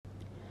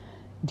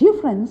Dear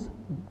friends,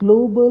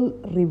 global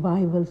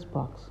revival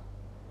sparks.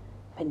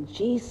 When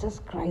Jesus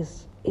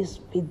Christ is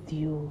with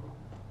you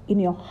in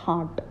your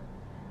heart,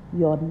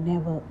 you're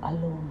never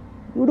alone.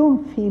 You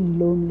don't feel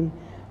lonely.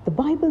 The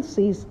Bible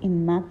says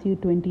in Matthew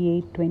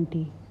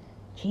 28:20,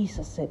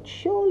 Jesus said,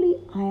 "Surely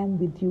I am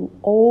with you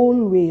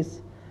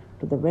always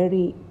to the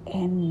very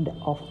end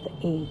of the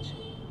age."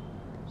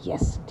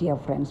 Yes, dear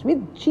friends,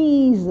 with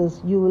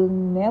Jesus you will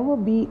never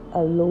be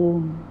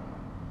alone.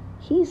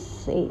 He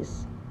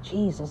says,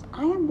 Jesus,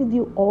 I am with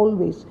you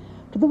always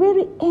to the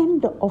very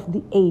end of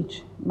the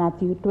age.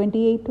 Matthew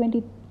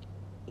 28:20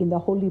 in the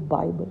Holy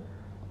Bible.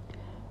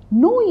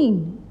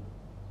 Knowing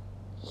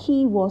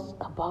he was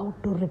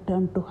about to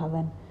return to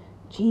heaven,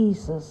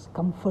 Jesus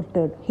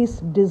comforted his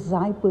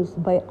disciples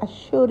by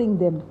assuring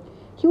them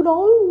he would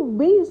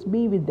always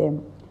be with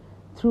them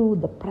through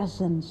the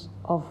presence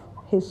of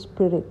his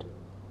Spirit.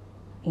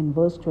 In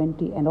verse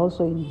 20 and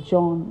also in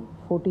John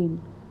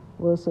 14,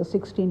 verses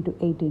 16 to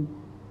 18,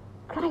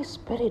 Christ's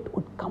Spirit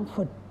would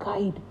comfort,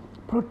 guide,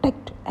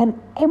 protect, and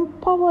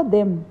empower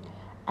them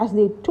as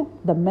they took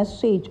the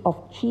message of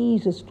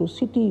Jesus to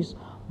cities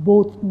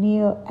both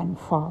near and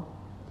far.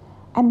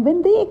 And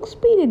when they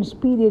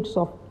experienced periods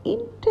of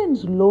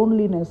intense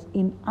loneliness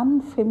in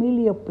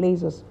unfamiliar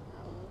places,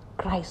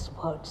 Christ's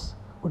words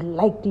would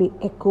likely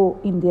echo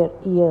in their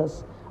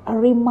ears, a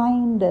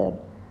reminder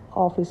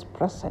of his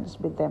presence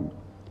with them.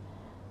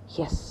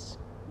 Yes,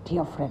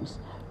 dear friends,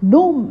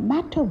 no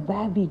matter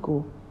where we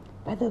go,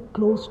 whether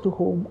close to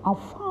home or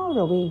far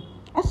away,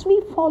 as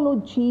we follow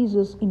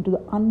Jesus into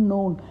the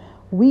unknown,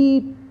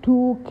 we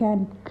too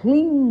can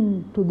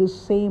cling to the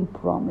same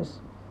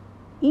promise.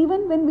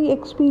 Even when we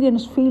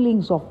experience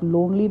feelings of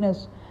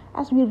loneliness,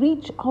 as we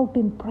reach out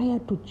in prayer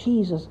to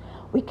Jesus,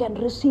 we can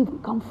receive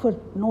comfort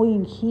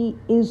knowing He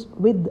is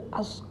with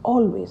us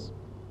always.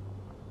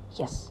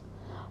 Yes,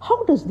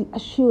 how does the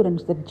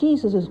assurance that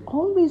Jesus is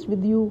always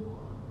with you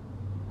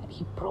and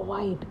He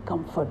provides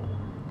comfort?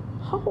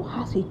 How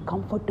has He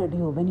comforted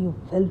you when you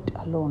felt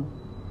alone?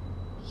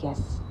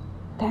 Yes,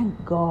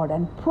 thank God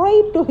and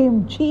pray to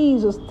Him,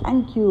 Jesus,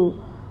 thank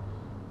you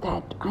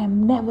that I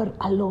am never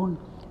alone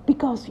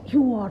because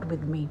you are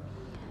with me.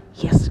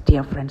 Yes,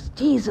 dear friends,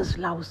 Jesus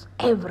loves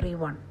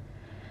everyone.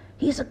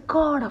 He is a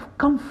God of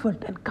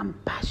comfort and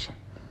compassion.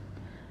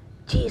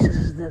 Jesus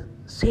is the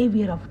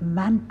Savior of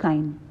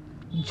mankind,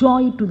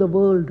 joy to the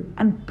world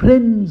and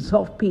Prince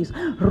of Peace.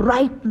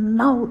 Right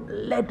now,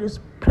 let His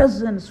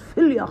presence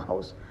fill your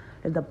house.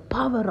 Let the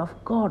power of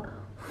God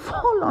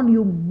fall on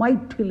you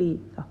mightily,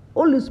 the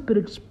Holy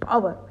Spirit's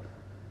power,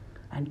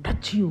 and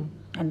touch you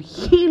and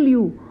heal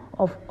you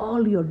of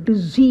all your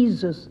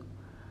diseases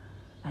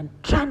and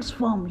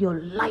transform your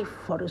life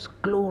for His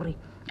glory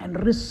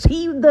and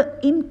receive the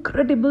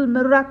incredible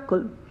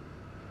miracle.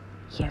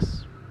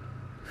 Yes,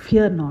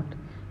 fear not.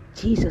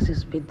 Jesus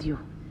is with you.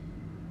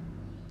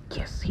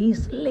 Yes, He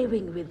is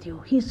living with you.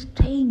 He is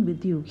staying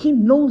with you. He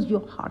knows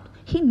your heart.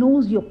 He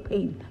knows your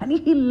pain. And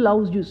He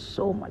loves you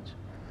so much.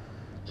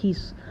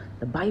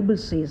 The Bible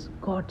says,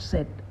 God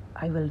said,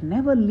 I will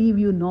never leave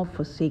you nor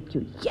forsake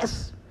you.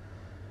 Yes,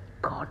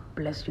 God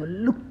bless you.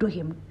 Look to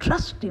Him.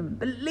 Trust Him.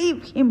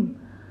 Believe Him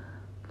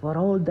for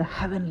all the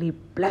heavenly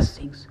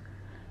blessings.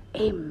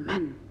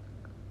 Amen.